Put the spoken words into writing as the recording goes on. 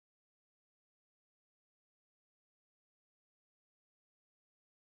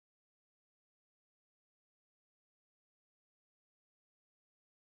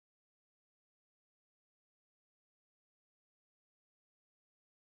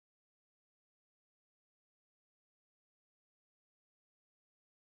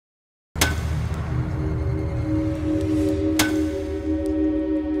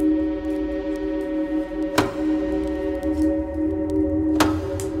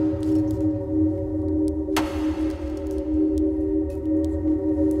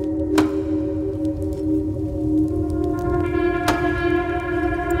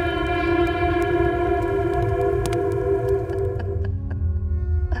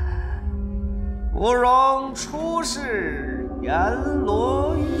不容出世阎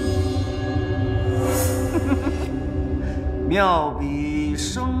罗狱，妙笔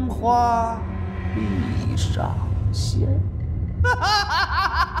生花壁上仙。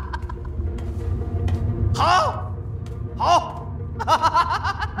好，好，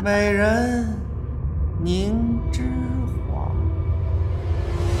美人，您知话。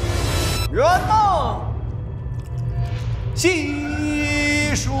圆梦，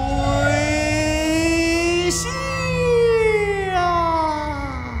细水西呀。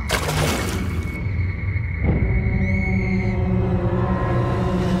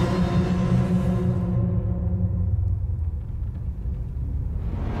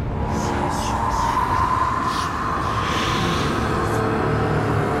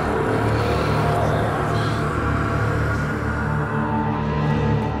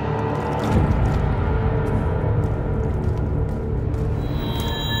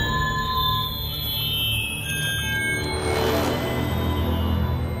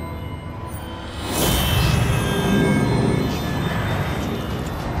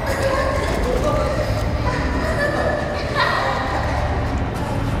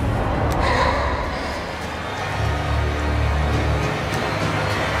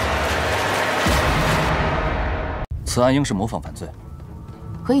此案应是模仿犯罪，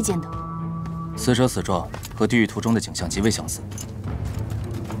何以见得？死者死状和地狱图中的景象极为相似，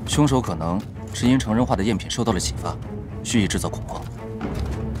凶手可能是因成人化的赝品受到了启发，蓄意制造恐慌。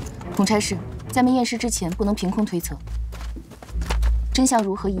统差室，在没验尸之前，不能凭空推测，真相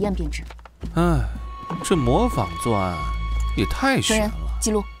如何一验便知。哎，这模仿作案也太悬了。记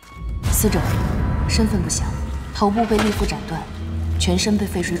录：死者身份不详，头部被利斧斩断，全身被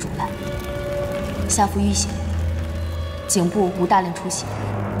沸水煮烂，下腹淤血。 颈部无大量出血，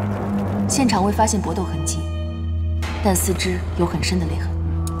现场未发现搏斗痕迹，但四肢有很深的勒痕。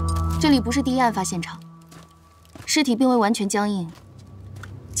这里不是第一案发现场，尸体并未完全僵硬，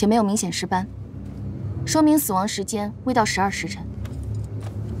且没有明显尸斑，说明死亡时间未到12时辰。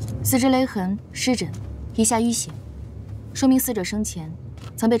四肢勒痕、湿疹、腋下淤血，说明死者生前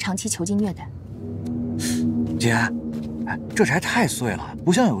曾被长期囚禁虐待。姐，哎，这柴太碎了，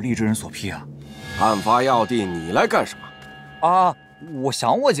不像有力之人所劈啊！案发要地，你来干什么？ 啊，我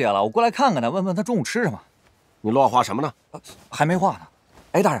想我姐了，我过来看看她，问问她中午吃什么。你乱画什么呢？还没画呢。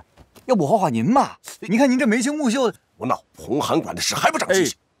哎，大人，要不我画画您吧？你看您这眉清目秀的。不闹，红函馆的事还不长记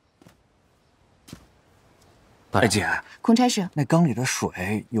性。哎，姐，孔差事，那缸里的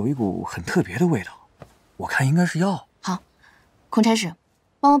水有一股很特别的味道，我看应该是药。好，孔差事，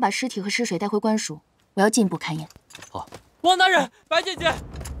帮我把尸体和尸水带回官署，我要进一步勘验。好。王大人，白姐姐，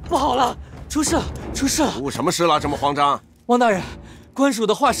不好了，出事了，出事了！出什么事了？这么慌张？ 王大人，官署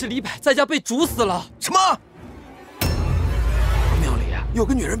的画师李柏在家被煮死了。什么？庙里有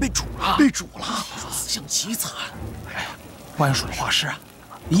个女人被煮了，被煮了，死相极惨。哎呀，官署的画师啊，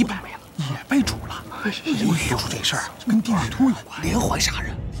李柏也被煮了。说出这事儿跟地狱图有关，连环杀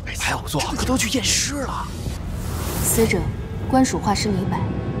人，还要做，可都去验尸了。死者官署画师李柏，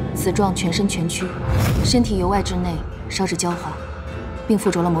死状全身全躯，身体由外至内烧至焦化，并附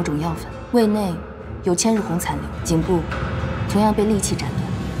着了某种药粉，胃内有千日红残留，颈部 同样被利器斩断。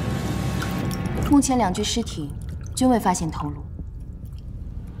目前2具尸体均未发现头颅，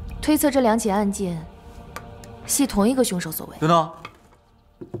推测这2起案件系同一个凶手所为。等等，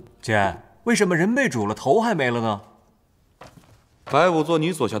姐，为什么人被煮了，头还没了呢？白仵作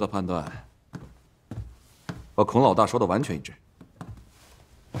你所下的判断，和孔老大说的完全一致。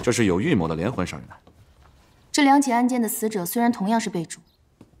这是有预谋的连环杀人案。这2起案件的死者虽然同样是被煮，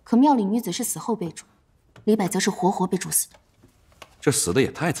可庙里女子是死后被煮，李柏则是活活被煮死的。 这死的也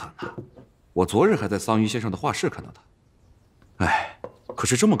太惨了！我昨日还在桑榆先生的画室看到他。哎，可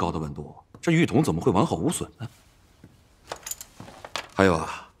是这么高的温度，这浴桶怎么会完好无损呢？还有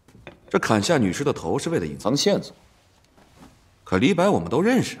啊，这砍下女尸的头是为了隐藏线索。可李柏我们都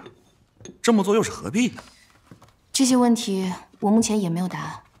认识啊，这么做又是何必呢？这些问题我目前也没有答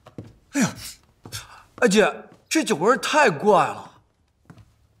案。哎呀，哎姐，这酒味太怪了。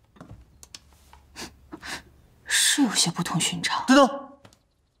 是有些不同寻常。等等，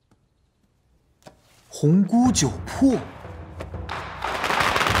红菇酒铺。恭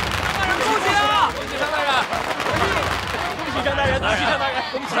喜啊！恭喜张大人！恭喜张大人！恭喜张大人！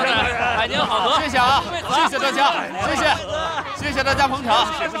恭喜张大人！百年好合！谢谢啊！谢谢大家，谢谢，谢谢大家捧场。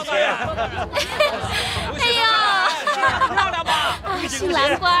哎呀，漂亮吧？新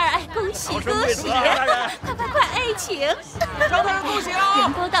郎官儿，恭喜恭喜！快，爱情！张大人恭喜啊！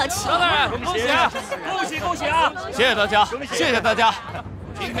人都到齐。张大人恭喜！恭喜恭喜啊！谢谢大家，谢谢大家。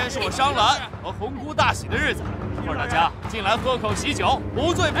今天是我商兰和红姑大喜的日子，一会儿大家进来喝口喜酒，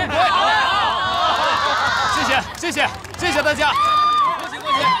不醉不归。好。谢谢大家，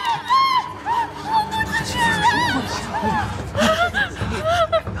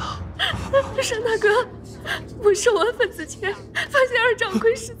恭喜！单大哥，我收完份子钱，发现二掌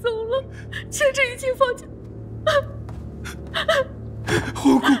柜失踪了，钱这已经放进。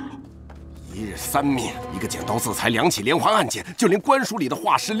红姑，一日三命，一个剪刀自裁2起连环案件，就连官署里的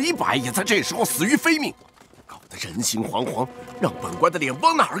画师李柏也在这时候死于非命，搞得人心惶惶，让本官的脸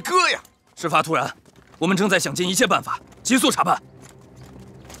往哪儿搁呀？事发突然，我们正在想尽一切办法急速查办。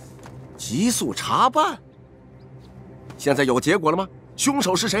急速查办？现在有结果了吗？凶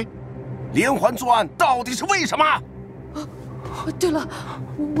手是谁？连环作案到底是为什么？对了，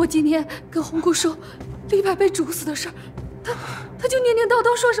我今天跟红姑说李柏被煮死的事儿，他就念念叨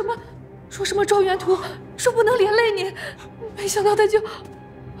叨说什么状元图，说不能连累您，没想到他就……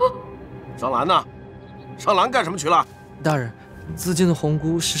尚兰呢？尚兰干什么去了？大人，自尽的红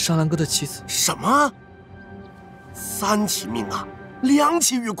姑是尚兰哥的妻子。什么？3起命案，2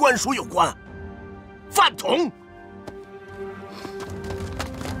起与官署有关，饭桶！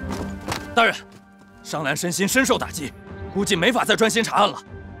大人，尚兰身心深受打击，估计没法再专心查案了。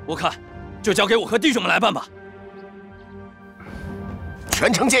我看，就交给我和弟兄们来办吧。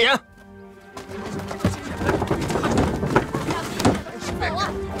全城戒严！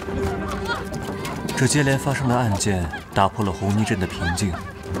这接连发生的案件打破了红泥镇的平静，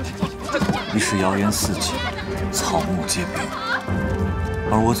一时谣言四起，草木皆兵。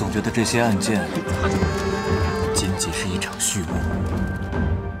而我总觉得这些案件仅仅是一场虚妄。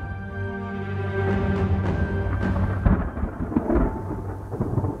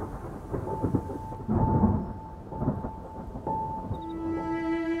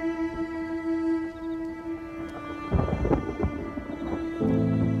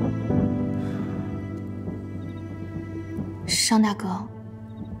尚大哥，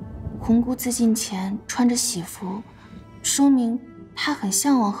红姑自尽前穿着喜服，说明她很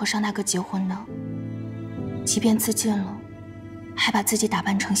向往和尚大哥结婚的。即便自尽了，还把自己打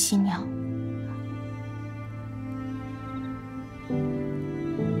扮成新娘。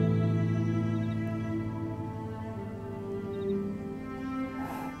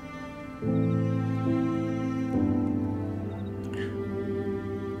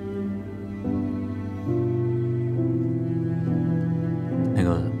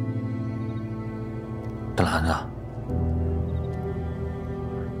大兰子，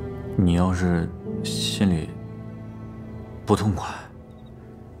你要是心里不痛快，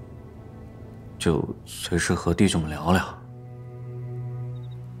就随时和弟兄们聊聊，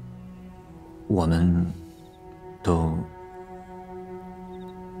我们都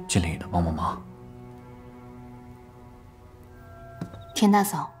尽力的帮帮忙。田大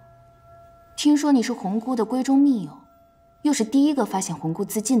嫂，听说你是红姑的闺中密友，又是第一个发现红姑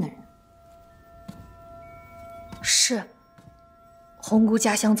自尽的人。是，红姑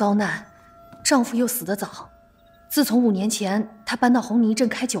家乡遭难，丈夫又死得早。自从5年前她搬到红泥镇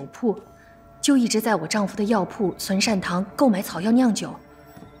开酒铺，就一直在我丈夫的药铺存善堂购买草药酿酒，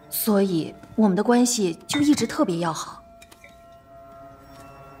所以我们的关系就一直特别要好。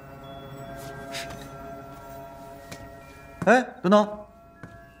哎，等等，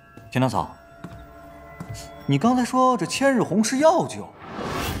田大嫂，你刚才说这千日红是药酒？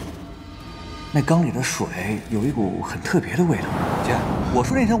那缸里的水有一股很特别的味道。姐，我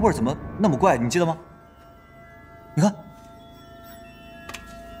说那天味儿怎么那么怪，你记得吗？你看，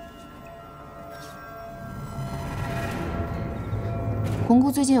红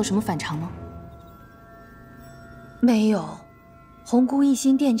姑最近有什么反常吗？没有，红姑一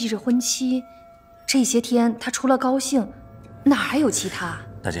心惦记着婚期，这些天她除了高兴，哪还有其他？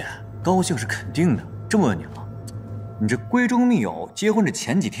大姐，高兴是肯定的。这么问你啊，你这闺中密友结婚这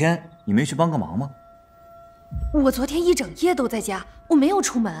前几天，你没去帮个忙吗？我昨天一整夜都在家，我没有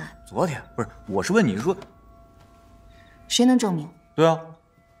出门。昨天不是，我是问你说，谁能证明？对啊，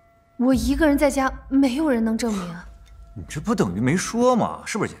我一个人在家，没有人能证明。你这不等于没说吗？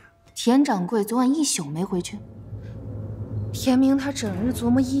是不是姐？田掌柜昨晚1宿没回去。田明他整日琢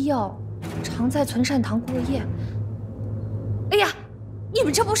磨医药，常在存善堂过夜。哎呀，你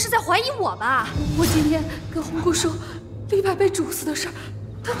们这不是在怀疑我吧？我今天跟红姑说李柏被煮死的事儿，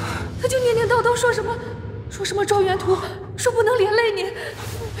他就念念叨叨说什么状元图，说不能连累您，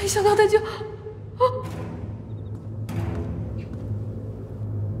没想到他就……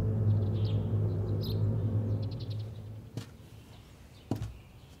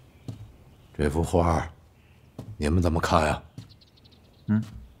这幅画，你们怎么看呀？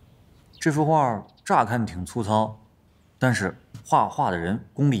这幅画乍看挺粗糙，但是画画的人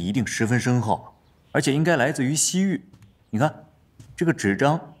功力一定十分深厚，而且应该来自于西域。你看，这个纸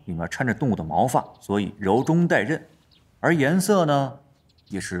张里面掺着动物的毛发，所以柔中带韧。而颜色呢，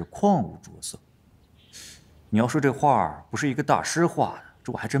也是矿物着色。你要说这画不是一个大师画的，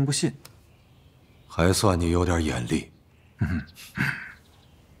这我还真不信。还算你有点眼力。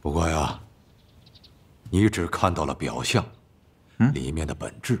不过呀，你只看到了表象，里面的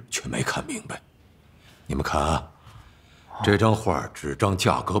本质却没看明白。你们看啊，这张画纸张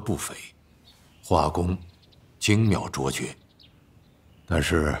价格不菲，画工精妙卓绝，但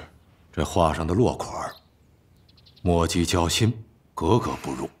是这画上的落款墨迹较新，格格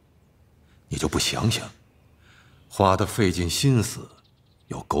不入。你就不想想，画的费尽心思，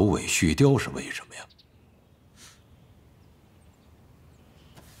又狗尾续貂是为什么呀？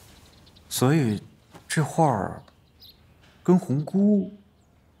所以这画跟红姑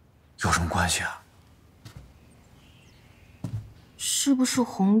有什么关系啊？是不是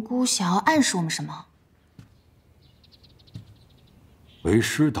红姑想要暗示我们什么？为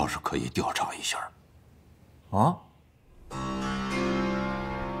师倒是可以调查一下。啊？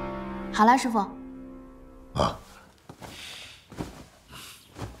好了，师傅。啊。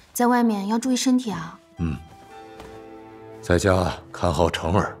在外面要注意身体啊。在家看好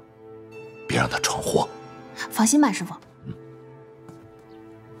成儿，别让他闯祸。放心吧，师傅。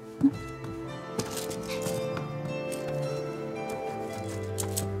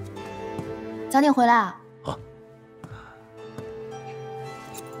早点回来啊。啊。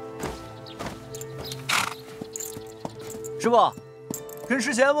师傅，跟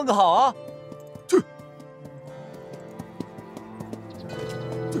师贤问个好啊。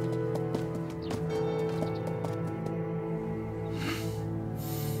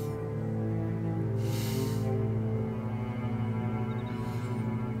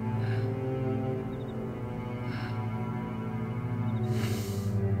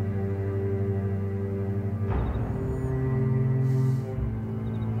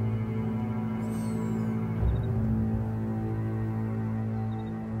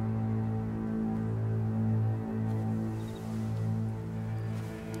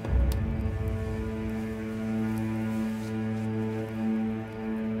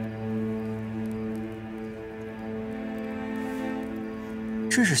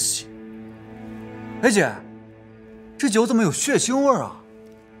这是血。哎姐，这酒怎么有血腥味啊？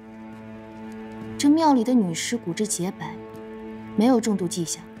这庙里的女尸骨质洁白，没有中毒迹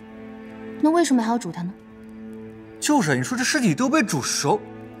象，那为什么还要煮它呢？就是你说这尸体都被煮熟，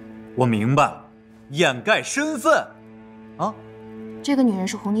我明白了，掩盖身份。啊，这个女人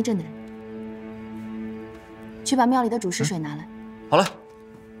是红泥镇的人，去把庙里的煮尸水拿来。好嘞。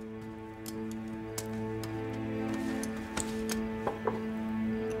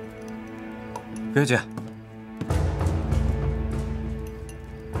别急。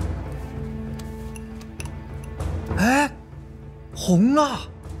哎，红了！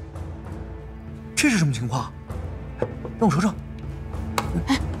这是什么情况？让我瞅瞅。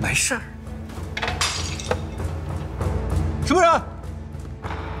哎，没事儿。什么人？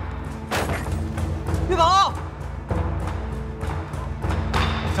别跑！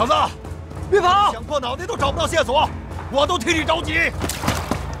小子，别跑！想破脑袋都找不到线索，我都替你着急。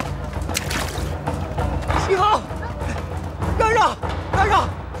别跑！让让！让让！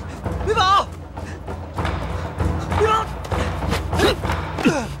别跑！别跑！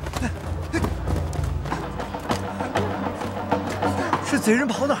这贼人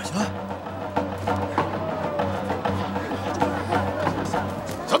跑哪儿去了？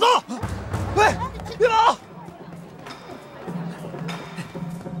小子，喂，别跑！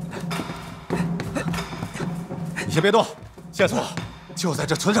你先别动，线索就在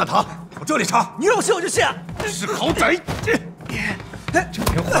这存善堂，往这里查。你让我信我就信。是好歹，这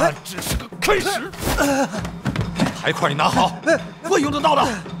连环案只是个开始。牌块你拿好，会用得到的。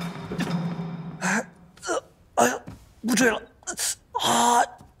哎呀，不追了啊！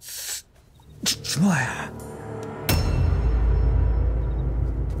这什么玩意儿？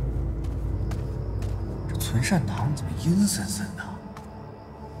这存善堂怎么阴森森的？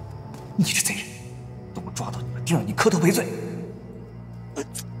你这贼人，等我抓到你们，定让你磕头赔罪。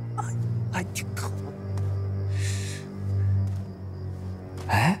还挺疼。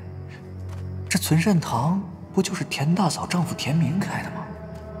哎，这存善堂不就是田大嫂丈夫田明开的吗？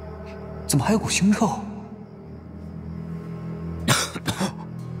怎么还有股腥臭？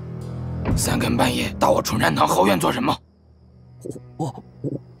三更半夜到我存善堂后院做什么？我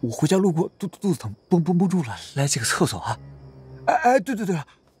回家路过，肚子疼，绷不住了，来借个厕所啊！哎，对了，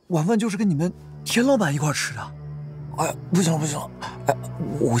晚饭就是跟你们田老板一块吃的。哎呀，不行了，哎，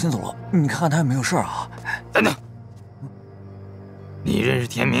我先走了，你看看他有没有事啊？等等，你认识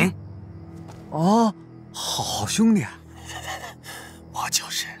田明？啊，好兄弟。我就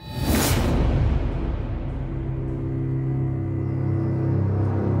是是。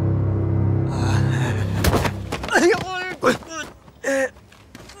哎呦，滚！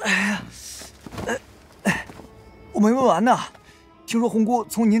我没问完呢。听说红姑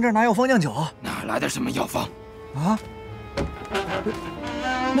从您这儿拿药方酿酒，哪来的什么药方？啊？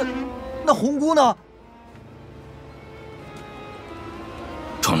那红姑呢？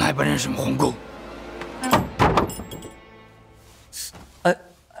从来不认识红姑。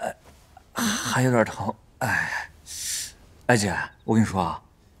还有点疼。哎姐，我跟你说啊，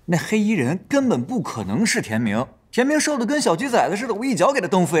那黑衣人根本不可能是田明，田明瘦的跟小鸡崽子似的，我一脚给他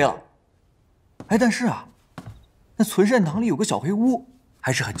蹬飞了。但是啊，那存善堂里有个小黑屋，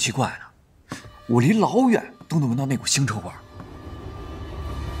还是很奇怪的，我离老远都能闻到那股腥臭味。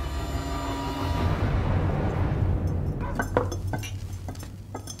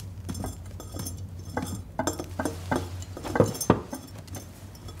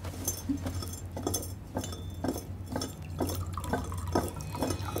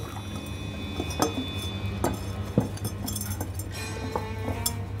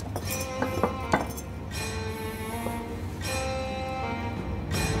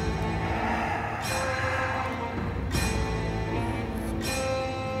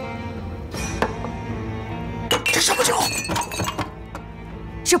什么酒？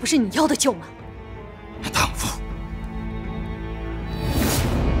这不是你要的酒吗？荡妇！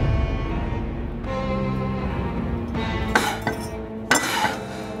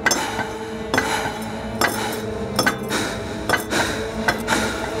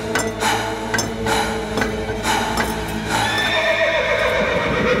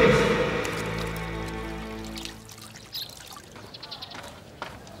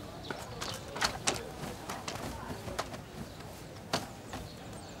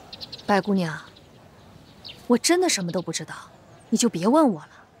白姑娘，我真的什么都不知道，你就别问我了。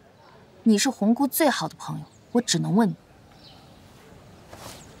你是红姑最好的朋友，我只能问你。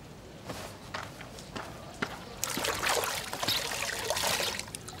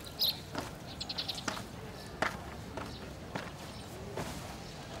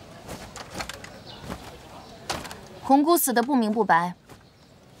红姑死得不明不白，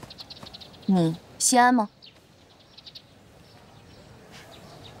你心安吗？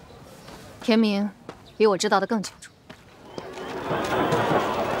田明比我知道的更清楚。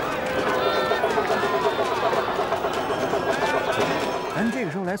咱这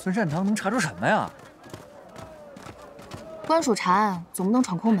个时候来存善堂能查出什么呀？官署查案总不能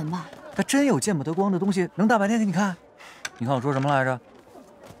闯空门吧？他真有见不得光的东西，能大白天给你看？你看我说什么来着？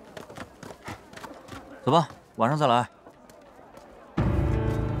走吧，晚上再来。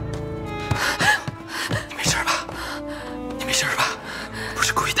你没事吧？你没事吧？我不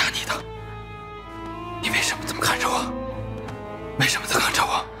是故意打你的。你为什么这么看着我？为什么在看着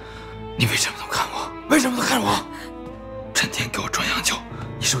我？你为什么这么看我？为什么都看着我？成天给我装洋酒，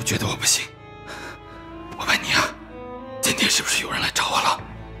你是不是觉得我不行？我问你啊，今天是不是有人来找我了？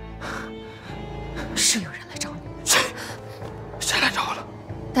是有人来找你。谁来找我了？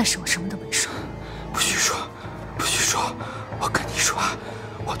但是我什么都没说。不许说，不许说！我跟你说啊，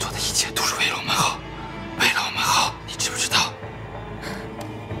我做的一切都是为了我们好，为了我们好，你知不知道？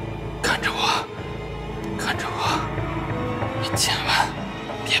看着我，看着我，你千万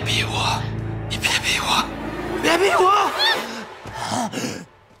别逼我，你别逼我，别逼我！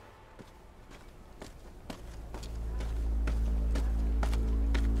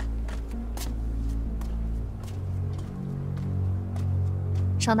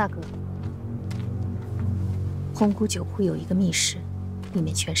商大哥，红姑酒铺有一个密室，里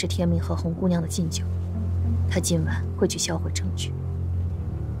面全是天明和红姑娘的禁酒，他今晚会去销毁证据。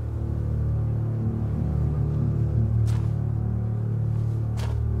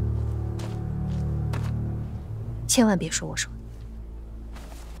千万别说我说。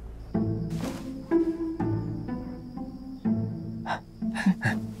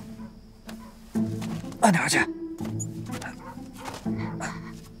慢点去。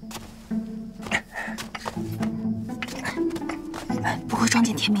不会撞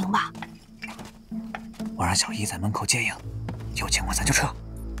见天明吧？我让小姨在门口接应，有情况咱就撤。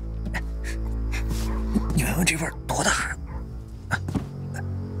你闻闻这味儿多大啊！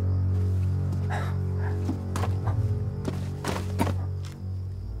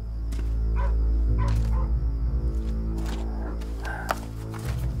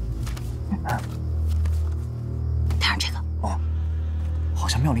带上这个。哦，好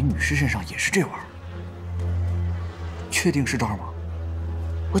像庙里女尸身上也是这味儿。确定是这儿吗？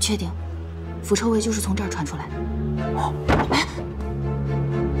我确定，腐臭味就是从这儿传出来的。哦，哎，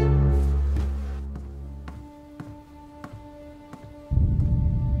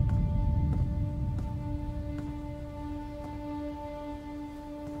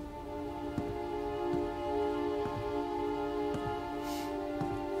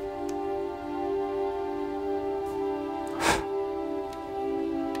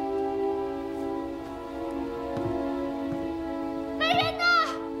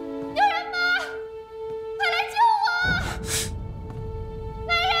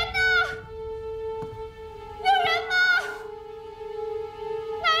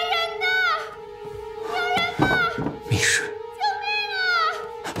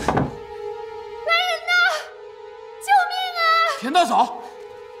要走？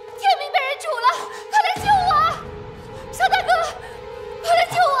天明被人煮了，快来救我！邵大哥，快来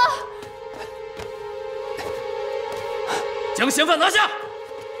救我！将嫌犯拿下！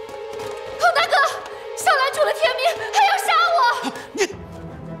孔大哥，少兰煮了天明，还要杀我！你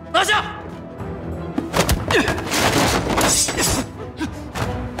拿下！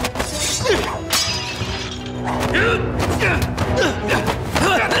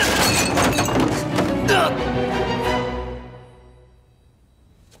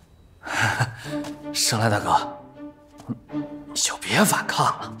生来大哥，你就别反抗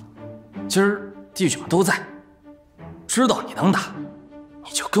了。今儿弟兄们都在，知道你能打，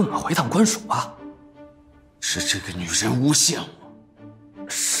你就跟我回趟官署吧。是这个女人诬陷我，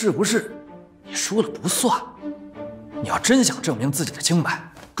是不是？你说了不算。你要真想证明自己的清白，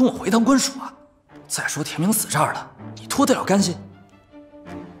跟我回趟官署啊。再说田明死这儿了，你脱得了干系？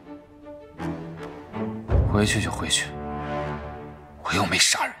回去就回去，我又没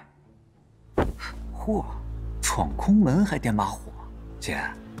杀人。嚯，闯空门还点把火，姐，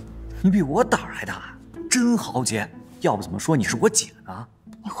你比我胆儿还大，真豪杰！要不怎么说你是我姐呢？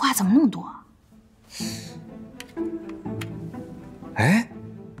你话怎么那么多啊？哎，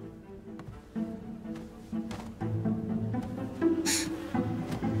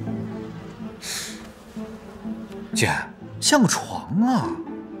姐，像个床啊！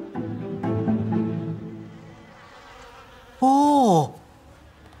哦。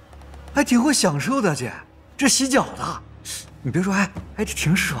还挺会享受的，姐，这洗脚的，你别说，还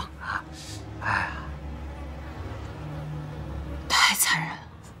挺爽啊！哎呀，太残忍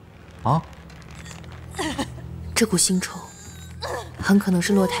了啊！这股腥臭，很可能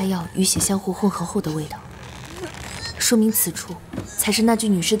是落胎药与血相互混合后的味道，说明此处才是那具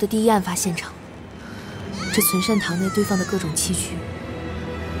女尸的第一案发现场。这存善堂内堆放的各种器具，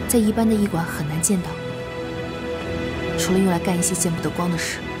在一般的医馆很难见到，除了用来干一些见不得光的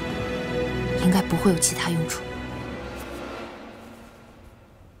事。应该不会有其他用处，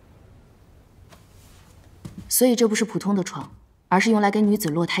所以这不是普通的床，而是用来给女子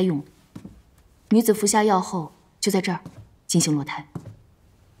落胎用的。女子服下药后，就在这儿进行落胎。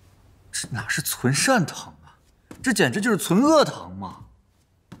这哪是存善堂啊，这简直就是存恶堂嘛！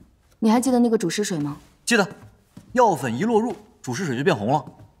你还记得那个煮尸水吗？记得，药粉一落入，煮尸水就变红了，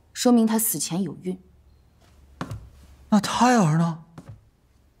说明她死前有孕。那胎儿呢？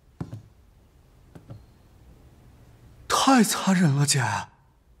太残忍了，姐！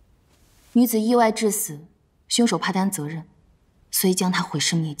女子意外致死，凶手怕担责任，所以将她毁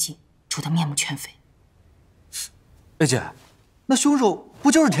尸灭迹，煮得面目全非。哎，姐，那凶手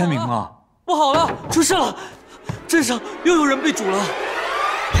不就是天明吗？不好了，出事了！镇上又有人被煮了。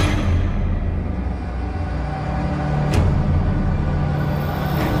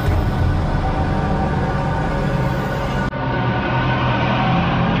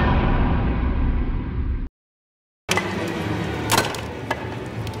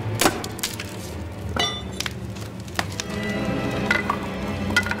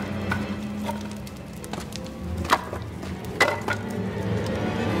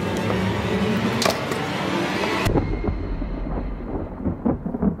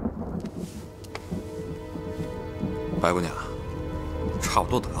白姑娘，差不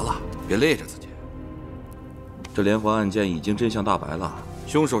多得了，别累着自己。这连环案件已经真相大白了，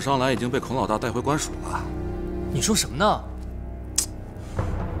凶手商兰已经被孔老大带回官署了。你说什么呢？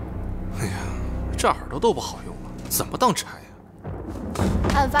哎呀，这耳朵都不好用了，怎么当差呀？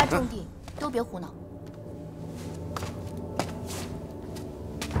案发重地，都别胡闹。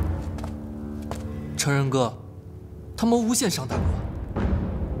成人哥，他们诬陷商大哥。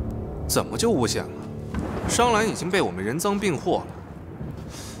怎么就诬陷了？商兰已经被我们人赃并获了。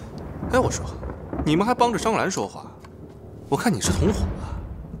哎，我说，你们还帮着商兰说话，我看你是同伙啊！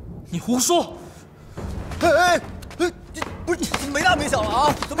你胡说！哎，不是你没大没小了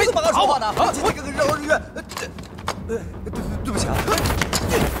啊？怎么这么敢说话呢？啊！这个饶人冤，对不起啊！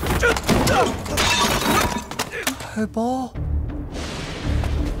开包。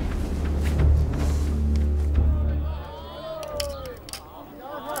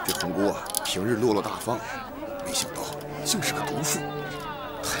这红姑啊，平日落落大方，没想到竟是个毒妇，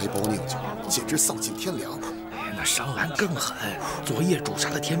胎包酿酒，简直丧尽天良。那商兰更狠，昨夜诛杀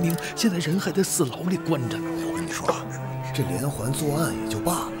了天明，现在人还在4牢里关着呢。我跟你说，这连环作案也就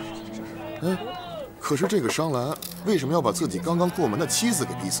罢了，哎，可是这个商兰为什么要把自己刚刚过门的妻子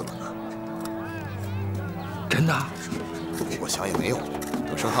给逼死了呢？真的？我想也没有，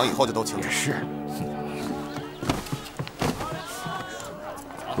等升堂以后就都清楚。也是。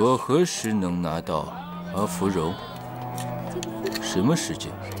我何时能拿到阿芙柔？什么时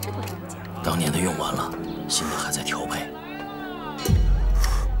间？当年的用完了，新的还在调配。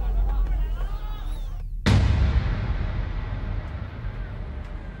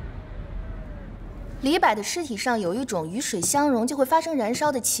李柏的尸体上有一种与水相溶就会发生燃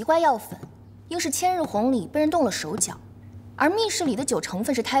烧的奇怪药粉，应是千日红里被人动了手脚。而密室里的酒成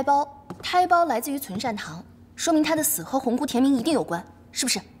分是胎孢，胎孢来自于存善堂，说明他的死和红姑田明一定有关，是不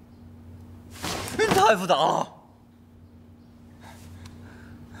是？太复杂了。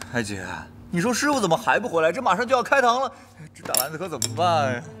哎姐，你说师傅怎么还不回来？这马上就要开堂了，这大篮子可怎么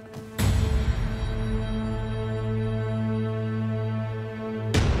办呀？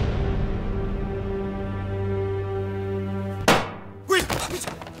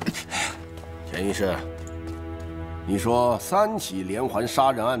 田医师，你说3起连环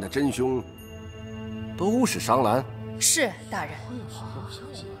杀人案的真凶都是商兰？是大人。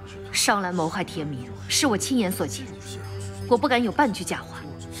商兰谋害田明，是我亲眼所见，我不敢有半句假话。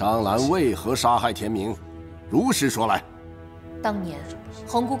商兰为何杀害田明？如实说来。当年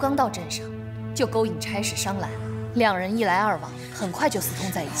红姑刚到镇上，就勾引差使商兰，两人一来二往，很快就私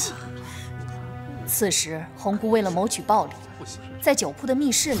通在一起。此时红姑为了谋取暴利。 在酒铺的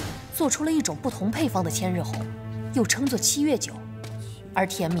密室里做出了一种不同配方的千日红，又称作7月酒，而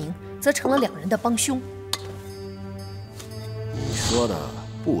田明则成了两人的帮凶。你说的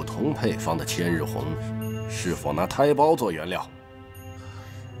不同配方的千日红，是否拿胎孢做原料？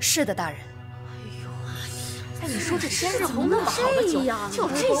是的，大人。哎，你说这千日红那么好的酒，就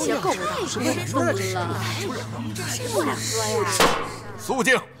这些够了，太过分了，谁不敢喝呀？肃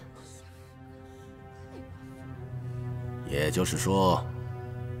静。 也就是说，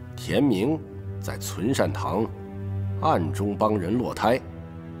田明在存善堂暗中帮人落胎，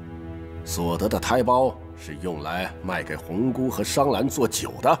所得的胎孢是用来卖给红姑和商兰做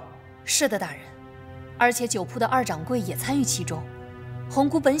酒的。是的，大人。而且酒铺的2掌柜也参与其中。红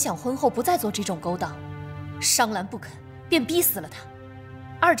姑本想婚后不再做这种勾当，商兰不肯，便逼死了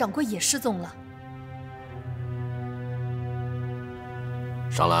他。2掌柜也失踪了。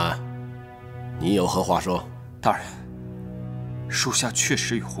商兰，你有何话说？大人。 属下确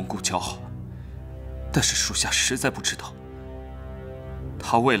实与红姑交好，但是属下实在不知道，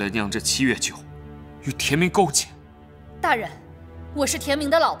他为了酿这7月酒，与田明勾结。大人，我是田明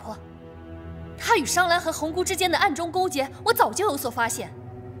的老婆，他与商兰和红姑之间的暗中勾结，我早就有所发现。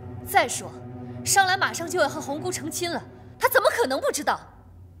再说，商兰马上就要和红姑成亲了，他怎么可能不知道？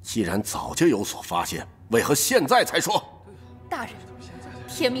既然早就有所发现，为何现在才说？大人，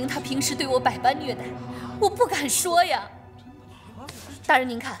田明他平时对我百般虐待，我不敢说呀。 大人，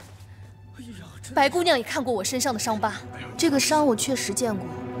您看，白姑娘也看过我身上的伤疤。这个伤我确实见过，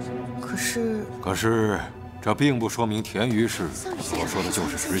可是，这并不说明田于氏所说的就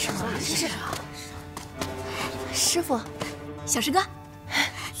是实情。是啊，师傅，小师哥，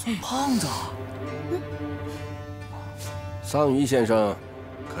宋胖子。桑榆先生，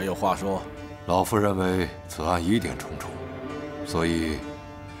可有话说？老夫认为此案疑点重重，所以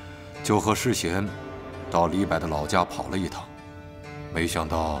就和师贤到李柏的老家跑了一趟。 没想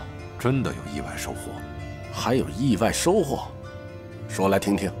到真的有意外收获，还有意外收获，说来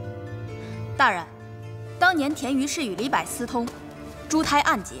听听。大人，当年田于氏与李柏私通，珠胎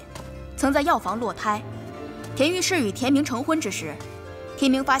暗结，曾在药房落胎。田于氏与田明成婚之时，田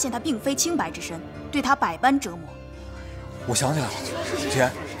明发现他并非清白之身，对他百般折磨。我想起来了，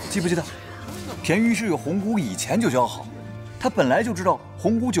姐，记不记得田于氏与红姑以前就交好，他本来就知道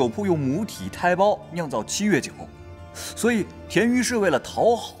红姑酒铺用母体胎孢酿造7月酒。 所以田于氏为了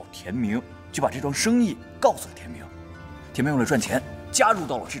讨好田明，就把这桩生意告诉了田明。田明为了赚钱，加入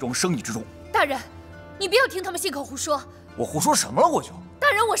到了这桩生意之中。大人，你不要听他们信口胡说。我胡说什么了？我就……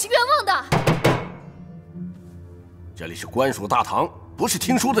大人，我是冤枉的。这里是官署大堂，不是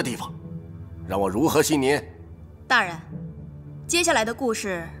听书的地方，让我如何信你？大人，接下来的故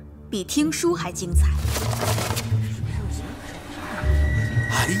事比听书还精彩。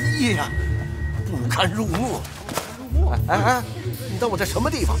哎呀，不堪入目！ 哎，你当我这什么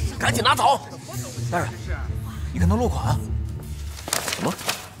地方？赶紧拿走！大人，你看那落款。什么？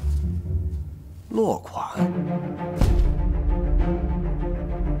落款？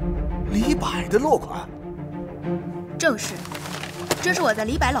李柏的落款？正是，这是我在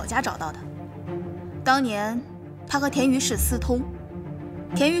李柏老家找到的。当年他和田于氏私通，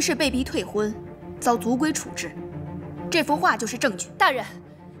田于氏被逼退婚，遭族规处置。这幅画就是证据。大人，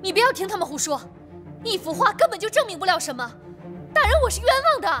你不要听他们胡说。 一幅画根本就证明不了什么，大人，我是冤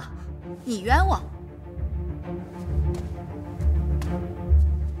枉的。你冤枉？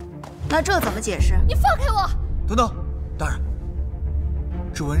那这怎么解释？你放开我！等等，大人，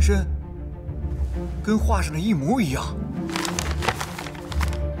这纹身跟画上的一模一样。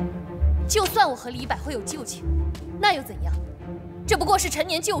就算我和李柏会有旧情，那又怎样？这不过是陈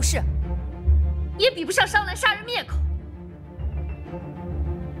年旧事，也比不上商兰杀人灭口。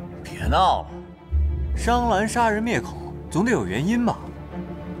别闹了。商兰杀人灭口，总得有原因吧？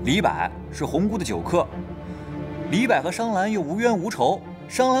李柏是红姑的酒客，李柏和商兰又无冤无仇，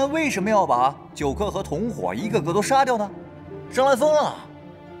商兰为什么要把酒客和同伙一个个都杀掉呢？商兰疯了！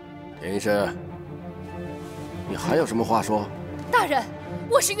田医生，你还有什么话说？大人，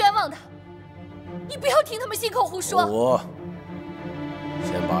我是冤枉的，你不要听他们信口胡说。我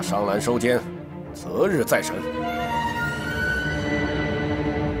先把商兰收监，择日再审。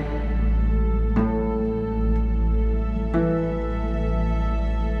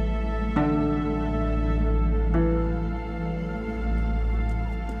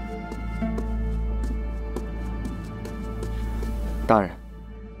大人，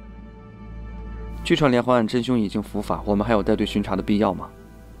据传连环案真凶已经伏法，我们还有带队巡查的必要吗？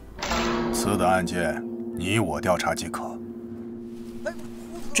此等案件，你我调查即可。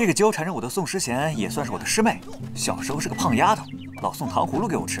这个纠缠着我的宋时贤也算是我的师妹，小时候是个胖丫头，老送糖葫芦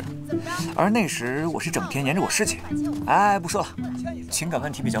给我吃，而那时我是整天黏着我师姐。哎，不说了，情感问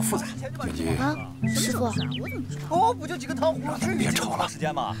题比较复杂。田鸡啊，师傅，哦，不就几个糖葫芦，至于吵了时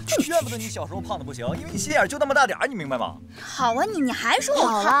间吗？怨不得你小时候胖的不行，因为你心眼就那么大点儿，你明白吗？好啊，你还说我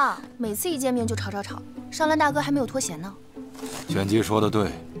好了，每次一见面就吵，商兰大哥还没有脱嫌呢。田鸡说的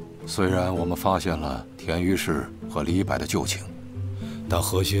对，虽然我们发现了田于氏和李柏的旧情，但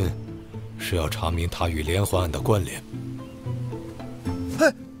核心是要查明他与连环案的关联。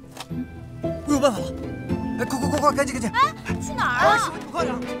嘿，我有办法了！哎，快，赶紧！哎，去哪儿啊？师傅，你们快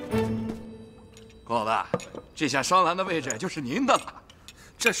点！龚老大，这下商兰的位置就是您的了。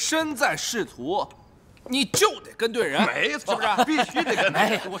这身在仕途，你就得跟对人，没错，是不是？必须得跟对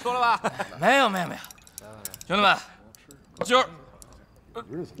人。我说了吧？没有，兄弟们，今儿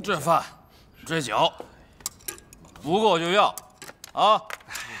这饭这酒不够就要啊！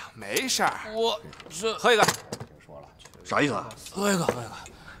哎呀，没事儿，我这喝一个。啥意思啊？喝一个。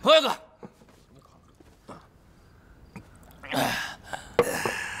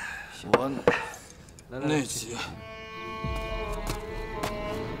我那几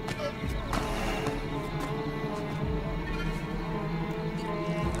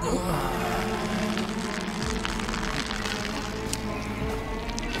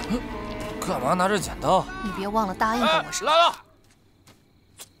干嘛拿着剪刀？你别忘了答应过我是。来了，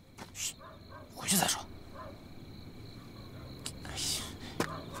回去再说。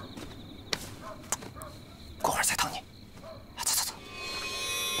过会儿再疼你。走。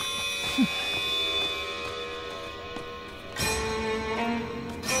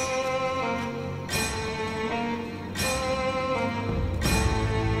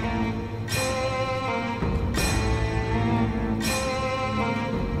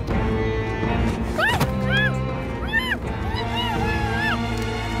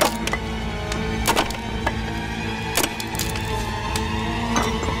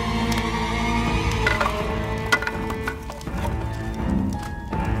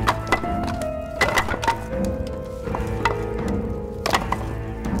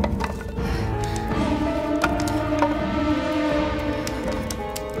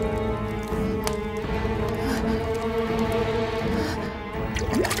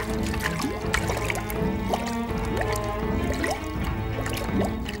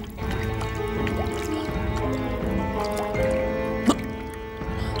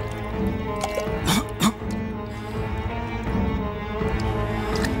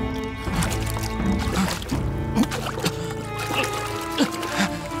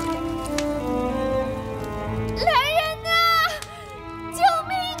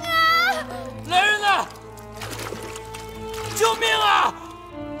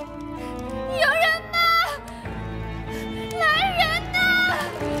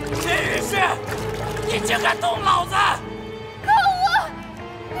竟敢动老子！可恶！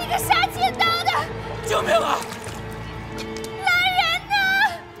那个杀剪刀的！救命啊！来人呐！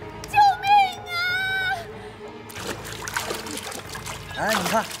救命啊！哎，你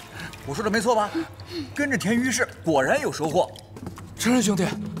看，我说的没错吧？跟着田于氏果然有收获。承认兄弟，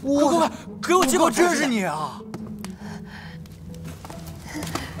快，给我几口真是你啊！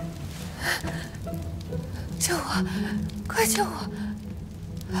救我！快救我！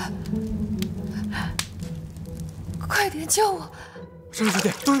快点救我！承认兄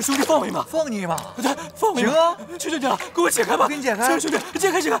弟，都是兄弟，放我一马，放你一马，对，放我一马。行啊，求求你了，给我解开吧！给你解开。承认兄弟，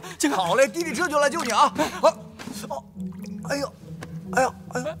解开！好嘞，弟弟这就来救你啊！哎呦！哎呀，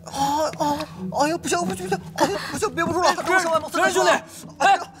不行，憋不住了，承认兄弟，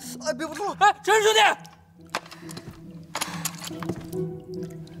憋不住了，承认兄弟。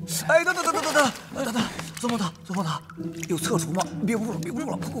哎，等，左梦堂，有侧厨吗？憋不住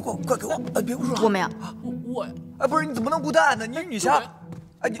了，快给我！哎，憋不住了。我没有。我哎，不是，你怎么能不带呢？你是女侠。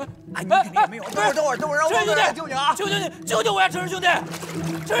你肯定也没有。等会儿，让我来救你啊！求求你，救救我呀，成人兄弟！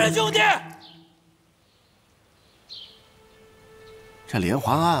成人兄弟！这连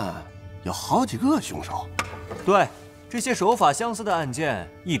环案有好几个凶手。对，这些手法相似的案件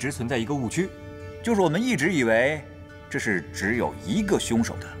一直存在一个误区，就是我们一直以为这是只有一个凶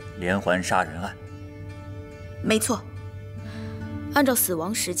手的连环杀人案。没错，按照死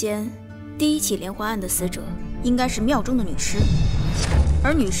亡时间，第一起连环案的死者应该是庙中的女尸，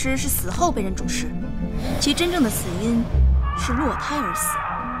而女尸是死后被人主尸，其真正的死因是落胎而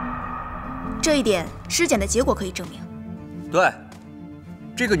死。这一点，尸检的结果可以证明。对，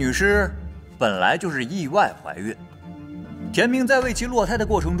这个女尸本来就是意外怀孕，田明在为其落胎的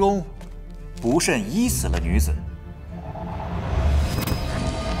过程中，不慎医死了女子，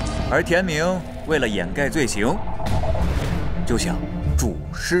而田明为了掩盖罪行，就想煮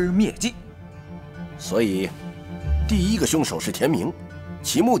尸灭迹。所以，第一个凶手是田明，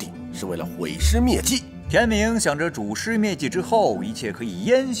其目的是为了毁尸灭迹。田明想着煮尸灭迹之后，一切可以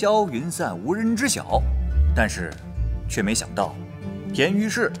烟消云散，无人知晓，但是却没想到，田于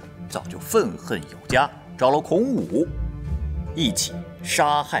氏早就愤恨有加，找了孔武，一起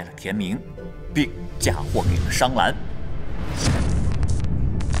杀害了田明，并嫁祸给了商兰。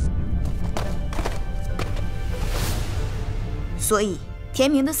所以，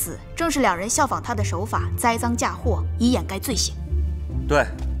田明的死正是两人效仿他的手法，栽赃嫁祸，以掩盖罪行。对，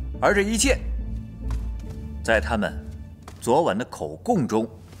而这一切，在他们昨晚的口供中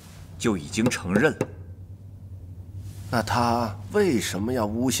就已经承认了。那他为什么要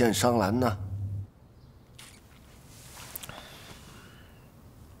诬陷商兰呢？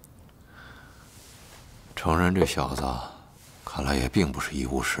承认这小子看来也并不是一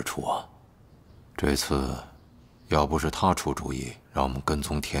无是处啊。这次要不是他出主意让我们跟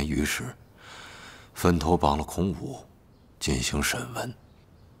踪田于氏，分头绑了孔武进行审问，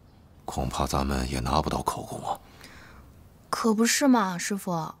恐怕咱们也拿不到口供啊。可不是嘛，师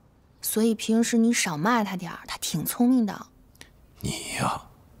傅。所以平时你少骂他点儿，他挺聪明的。你呀，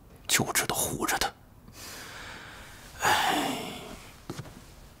就知道护着他。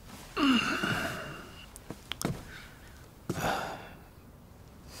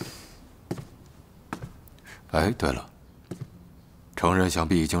哎，对了，成人想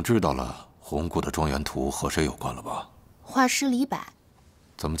必已经知道了红姑的庄园图和谁有关了吧？画师李柏。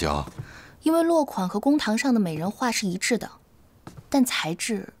怎么讲？因为落款和公堂上的美人画是一致的，但材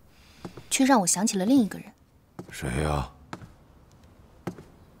质却让我想起了另一个人。谁呀？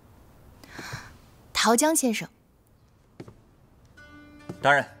陶江先生。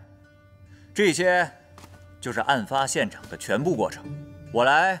当然，这些就是案发现场的全部过程，我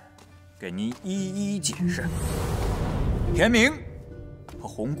来给您一一解释。田明和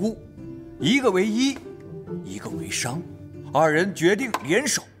红姑，一个为医，一个为商，二人决定联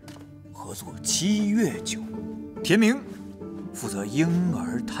手合作7月酒。田明负责婴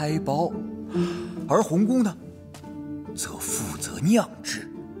儿胎胞，而红姑呢，则负责酿制。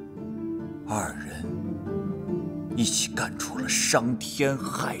二人一起干出了伤天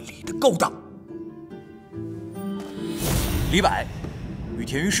害理的勾当。李柏与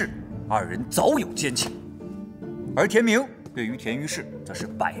田于氏二人早有奸情，而田明对于田于氏则是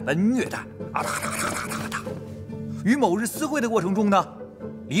百般虐待，于某日私会的过程中呢，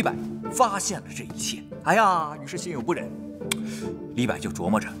李柏发现了这一切，哎呀，于是心有不忍。李柏就琢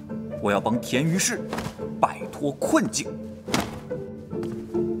磨着，我要帮田于氏摆脱困境。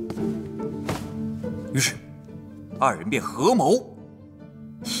于是，二人便合谋。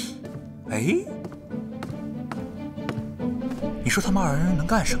哎，你说他们二人能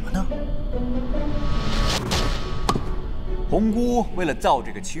干什么呢？红姑为了造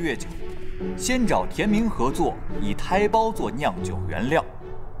这个7月酒，先找田明合作，以胎胞做酿酒原料。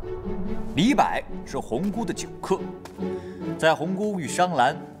李柏是红姑的酒客，在红姑与商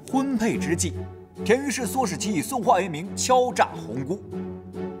兰婚配之际，田于氏唆使其以送话为名敲诈红姑。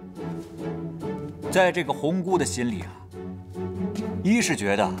在这个红姑的心里啊，一是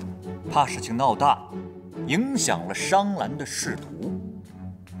觉得怕事情闹大，影响了商兰的仕途；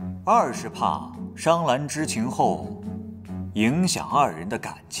二是怕商兰知情后影响二人的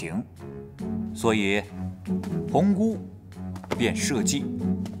感情，所以红姑便设计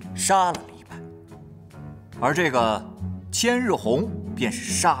杀了李柏。而这个千日红便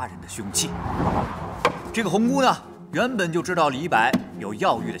是杀人的凶器。这个红姑呢，原本就知道李柏有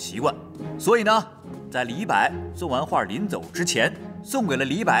药浴的习惯，所以呢，在李柏送完画临走之前，送给了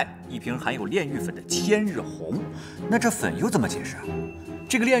李柏一瓶含有炼狱粉的千日红。那这粉又怎么解释啊？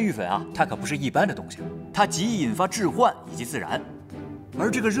这个炼狱粉啊，它可不是一般的东西，它极易引发致幻以及自燃。而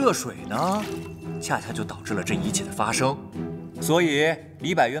这个热水呢，恰恰就导致了这一切的发生。所以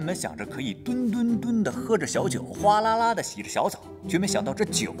李白原本想着可以吨的喝着小酒，哗啦啦的洗着小澡，却没想到这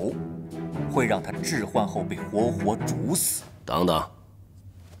酒会让他致幻后被活活煮死。等等，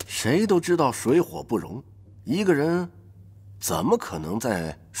谁都知道水火不容，一个人怎么可能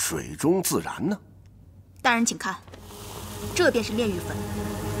在水中自燃呢？大人请看，这便是炼狱粉。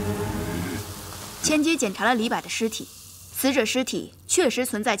千机检查了李柏的尸体，死者尸体确实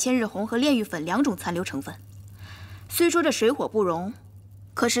存在千日红和炼狱粉2种残留成分。虽说这水火不容，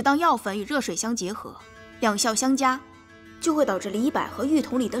可是当药粉与热水相结合，两效相加，就会导致李柏和浴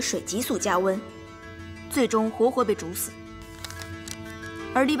桶里的水急速加温，最终活活被煮死。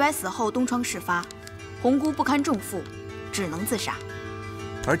而李柏死后东窗事发，红姑不堪重负，只能自杀。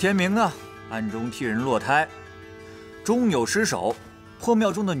而田明呢，暗中替人落胎，终有失手。破庙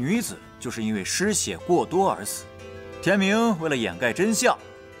中的女子就是因为失血过多而死。田明为了掩盖真相，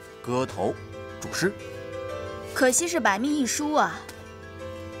割头煮尸。可惜是百密一疏啊！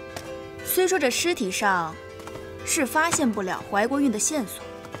虽说这尸体上是发现不了怀过孕的线索，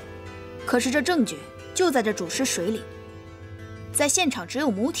可是这证据就在这煮尸水里。在现场只有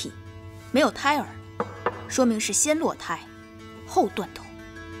母体，没有胎儿，说明是先落胎，后断头。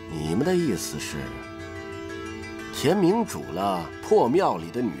你们的意思是，田明煮了破庙里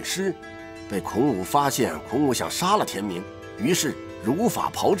的女尸，被孔武发现，孔武想杀了田明，于是如法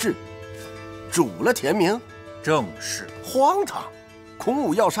炮制，煮了田明。正是。荒唐！孔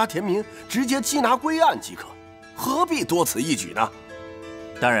武要杀田明，直接缉拿归案即可，何必多此一举呢？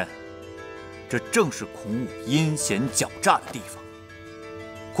大人，这正是孔武阴险狡诈的地方。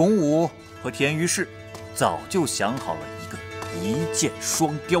孔武和田于氏早就想好了一个一箭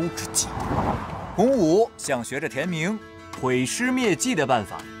双雕之计。孔武想学着田明毁尸灭迹的办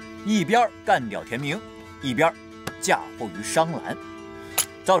法，一边干掉田明，一边嫁祸于商兰，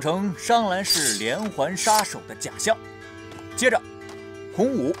造成商兰是连环杀手的假象。接着，孔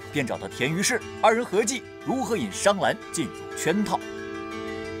武便找到田于氏，二人合计如何引商兰进入圈套。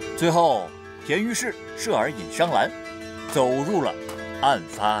最后，田于氏涉而引商兰，走入了案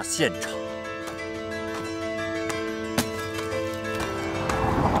发现场。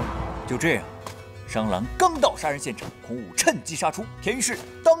就这样，商兰刚到杀人现场，孔武趁机杀出，田于氏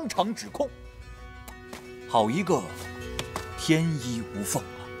当场指控，好一个天衣无缝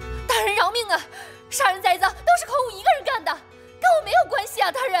啊！大人饶命啊！杀人栽赃都是孔武一个人干的，跟我没有关系啊！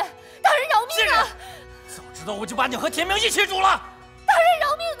大人，大人饶命啊！早知道我就把你和田明一起煮了。大人饶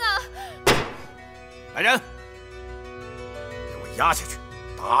命啊！来人，给我押下去，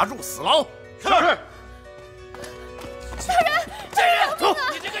打入死牢。是。大人，贱人，饶命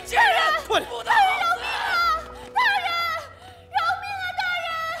啊！你这个贱人，滚！大人饶命啊！大人，饶命啊！大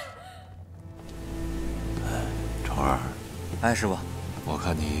人。虫儿，哎，师傅，我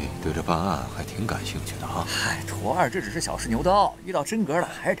看你对这办案还挺感兴趣的啊。嗨，徒儿，这只是小试牛刀，遇到真格的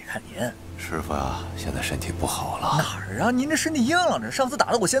还是得看您。师傅啊，现在身体不好了。哪儿啊？您这身体硬朗着，上次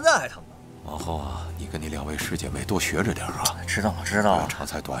打的我现在还疼呢。往后啊，你跟你2位师姐妹多学着点啊。知道了，知道了。长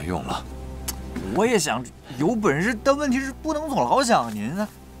才短用了。我也想有本事，但问题是不能总老想您啊。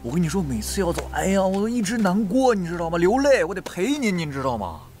我跟你说，每次要走，哎呀，我都一直难过，你知道吗？流泪，我得陪您，您知道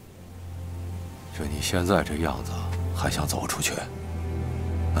吗？就你现在这样子，还想走出去？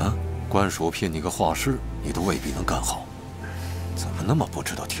啊，官署聘你个画师，你都未必能干好。怎么那么不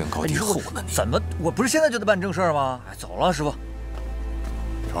知道天高地厚呢？你怎么？我不是现在就得办正事吗？哎，走了，师傅。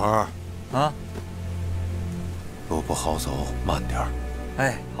成儿，啊，路不好走，慢点儿。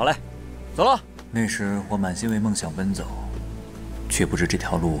哎，好嘞，走了。那时我满心为梦想奔走，却不知这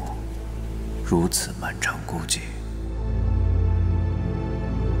条路如此漫长孤寂。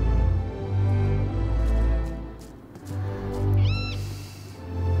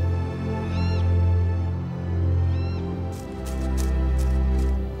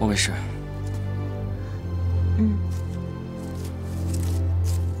我没事。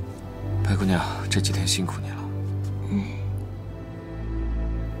白姑娘，这几天辛苦你了。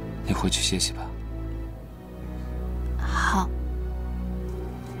你回去歇息吧。好。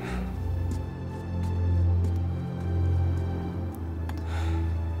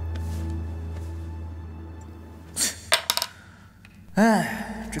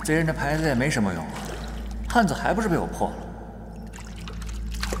哎，这贼人的牌子也没什么用，案子还不是被我破了。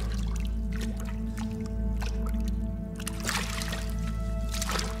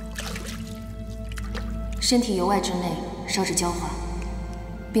身体由外至内烧至焦化，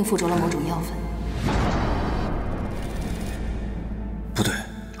并附着了某种药粉。不对，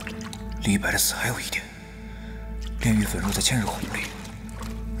李白的死还有一点，炼狱粉入在千日红里，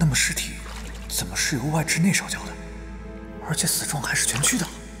那么尸体怎么是由外至内烧焦的？而且死状还是全躯的。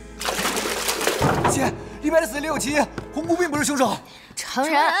姐，李白的死里有奇，红姑并不是凶手。承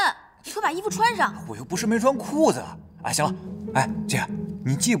认，你快把衣服穿上。我又不是没穿裤子。哎，行了，哎，姐，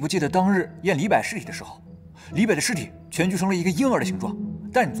你记不记得当日验李柏尸体的时候，李柏的尸体蜷曲成了一个婴儿的形状？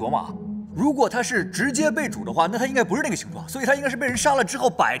但你琢磨啊，如果他是直接被煮的话，那他应该不是那个形状，所以他应该是被人杀了之后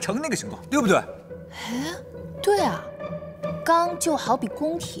摆成那个形状，对不对？哎，对啊，缸就好比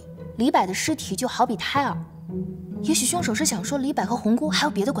宫体，李柏的尸体就好比胎儿。也许凶手是想说李柏和红姑还有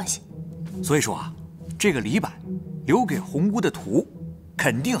别的关系。所以说啊，这个李柏留给红姑的图，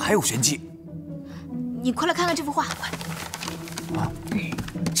肯定还有玄机。你快来看看这幅画，快！啊，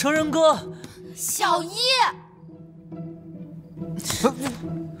成人哥，小一，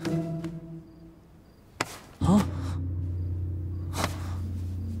啊，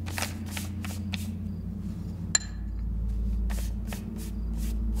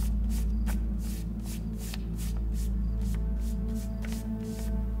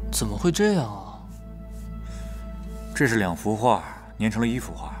怎么会这样啊？这是2幅画粘成了1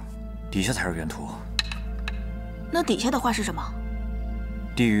幅画，底下才是原图。那底下的画是什么？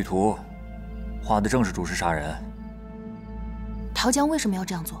地狱图，画的正是主事杀人。陶江为什么要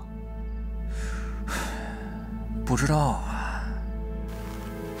这样做？不知道啊。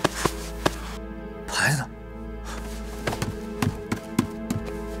牌子呢？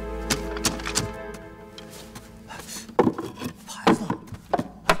牌子呢？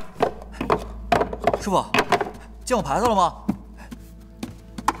师傅，见我牌子了吗？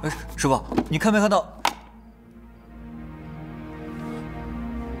哎，师傅，你看没看到？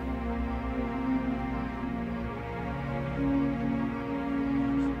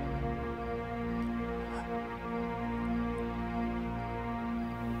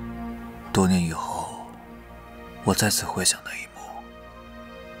多年以后，我再次回想那一幕，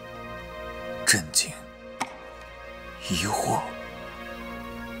震惊、疑惑、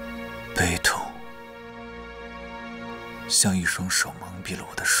悲痛，像一双手蒙蔽了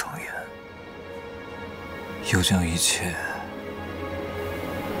我的双眼，又将一切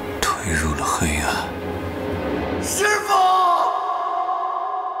推入了黑暗。师傅！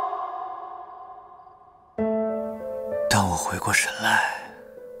当我回过神来，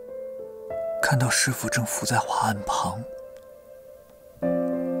看到师傅正伏在画案旁，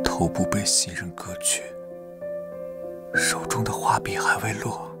头部被袭人割去，手中的画笔还未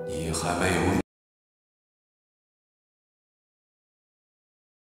落。你还没有。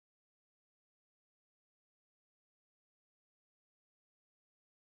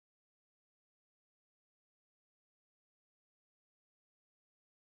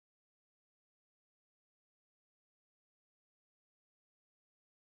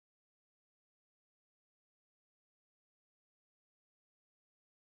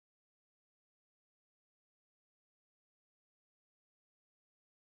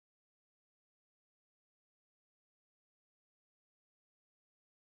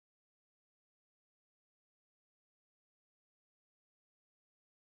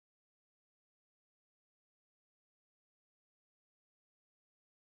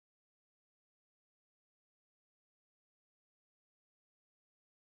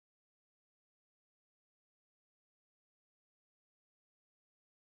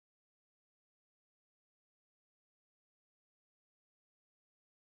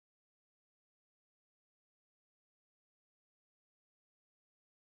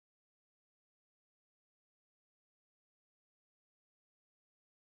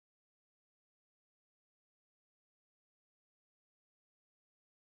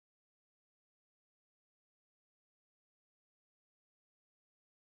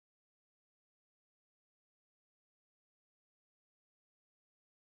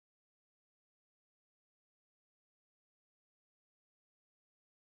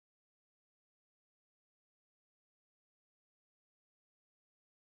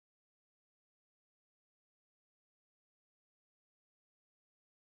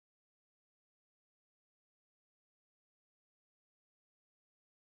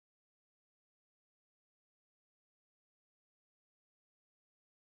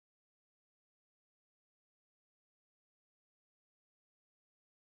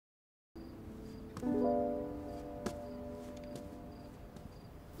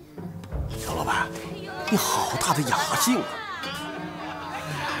小老板，你好大的雅兴啊！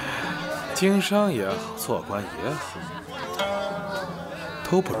经商也好，做官也好，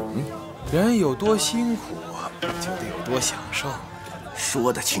都不容易。人有多辛苦，就得有多享受。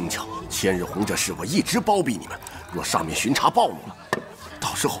说的轻巧，千日红这事我一直包庇你们。若上面巡查暴露了，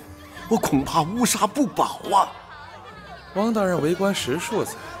到时候我恐怕乌纱不保啊！王大人为官10数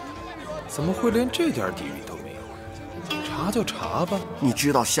载，怎么会连这点底蕴都没有？查就查吧。你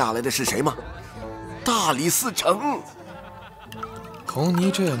知道下来的是谁吗？大理寺丞。同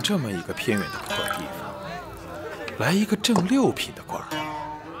你这么一个偏远的破地方，来一个正6品的官儿，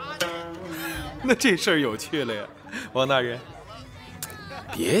那这事儿有趣了呀，王大人。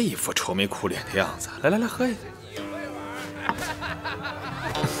别一副愁眉苦脸的样子，来，喝一个。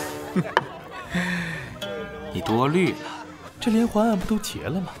你多虑了，这连环案不都结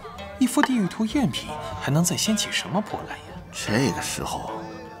了吗？一幅地狱图赝品，还能再掀起什么波澜呀？这个时候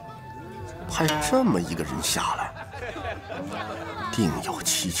派这么一个人下来，定有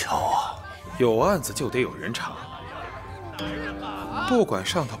蹊跷啊！有案子就得有人查，不管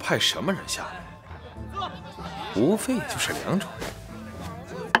上头派什么人下来，无非也就是2种人。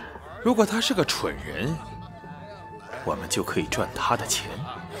如果他是个蠢人，我们就可以赚他的钱；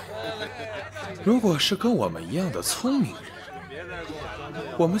如果是跟我们一样的聪明人，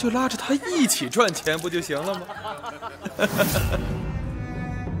我们就拉着他一起赚钱，不就行了吗？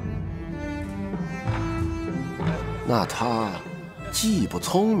那他既不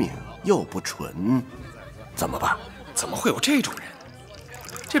聪明又不蠢，怎么办？怎么会有这种人？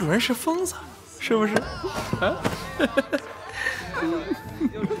这种人是疯子，是不是？啊？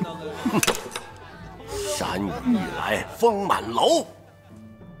山雨欲来风满楼。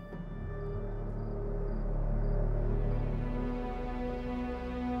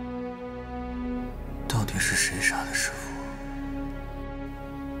到底是谁杀的师傅？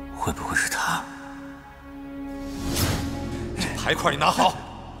会不会是他？这牌块你拿好。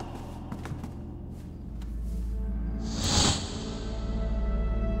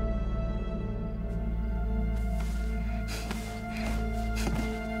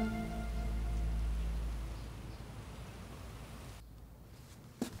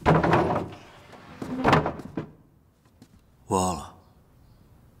忘了。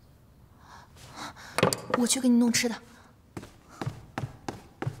我去给你弄吃的。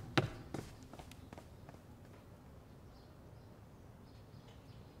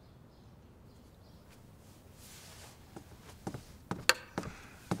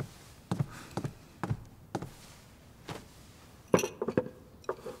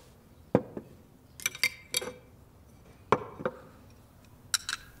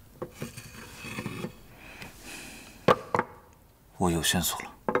我有线索了。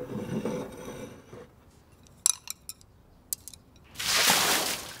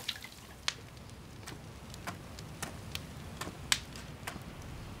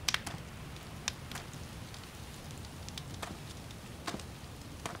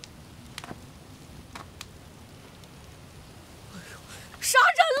杀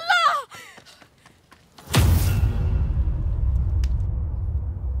人了！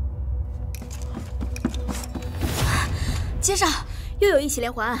街上又有一起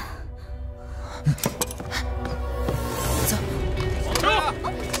连环案。走。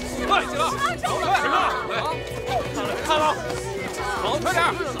快起来！看了，跑快点！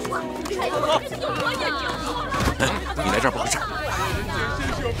你来这儿不合适。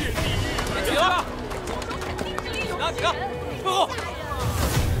别急了，拿几个，退后，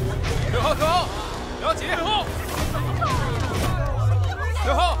退后，退后，不要急，退后，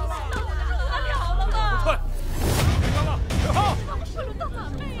退后，退，退后。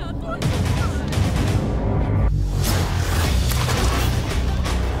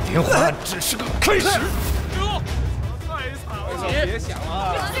连环案只是个开始。太惨了，别想了，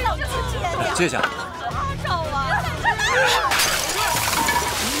接下。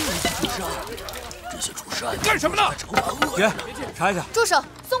这些出事案干什么呢？姐，查一下。住手，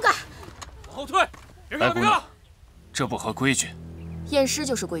松开！往后退，别看了，别看了。这不合规矩。验尸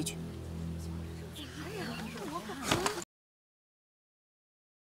就是规矩。